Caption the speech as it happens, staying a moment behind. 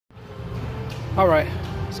All right,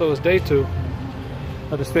 so it's day 2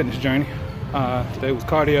 of this fitness journey. Today was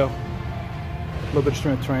cardio, a little bit of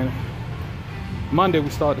strength training. Monday we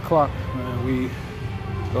start the clock, and we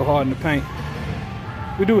go hard in the paint.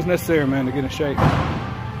 We do what's necessary, man, to get in shape.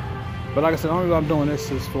 But like I said, the only reason I'm doing this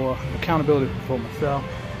is for accountability for myself.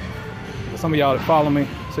 For some of y'all that follow me,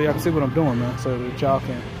 so y'all can see what I'm doing, man, so that y'all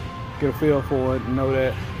can get a feel for it and know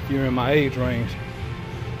that if you're in my age range,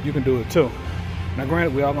 you can do it too. Now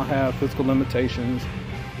granted, we all gonna have physical limitations,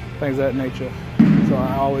 things of that nature. So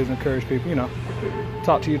I always encourage people, you know,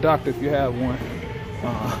 talk to your doctor if you have one.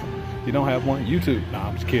 You don't have one, YouTube. Nah,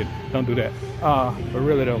 I'm just kidding. Don't do that. But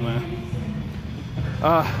really though, man.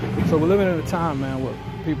 So we're living in a time, man, where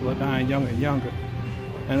people are dying younger and younger.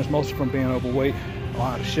 And it's mostly from being overweight or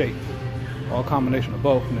out of shape. Or a combination of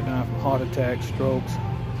both. And they're dying from heart attacks, strokes.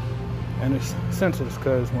 And it's senseless,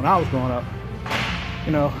 because when I was growing up,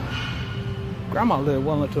 you know, Grandma lived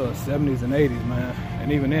well into her 70s and 80s, man. And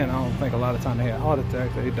even then, I don't think a lot of time they had heart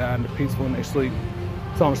attacks. They died in the peaceful in their sleep,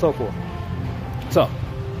 so on and so forth. So,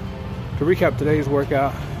 to recap today's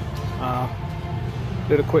workout,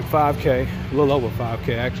 did a quick 5K, a little over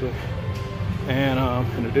 5K actually. And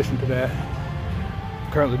in addition to that,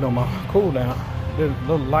 I'm currently doing my cool down. Did a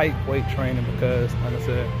little lightweight training because, like I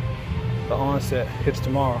said, the onset hits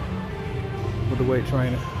tomorrow with the weight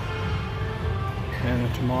training.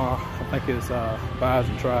 And tomorrow, I think it's buys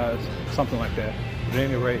and tries, something like that. But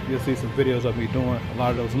at any rate, you'll see some videos of me doing a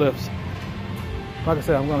lot of those lifts. Like I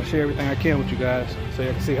said, I'm gonna share everything I can with you guys so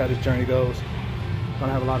you can see how this journey goes. I'm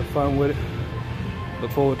gonna have a lot of fun with it.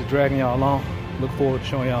 Look forward to dragging y'all along. Look forward to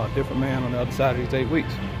showing y'all a different man on the other side of these 8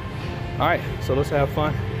 weeks. All right, so let's have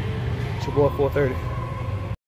fun. It's your boy 430.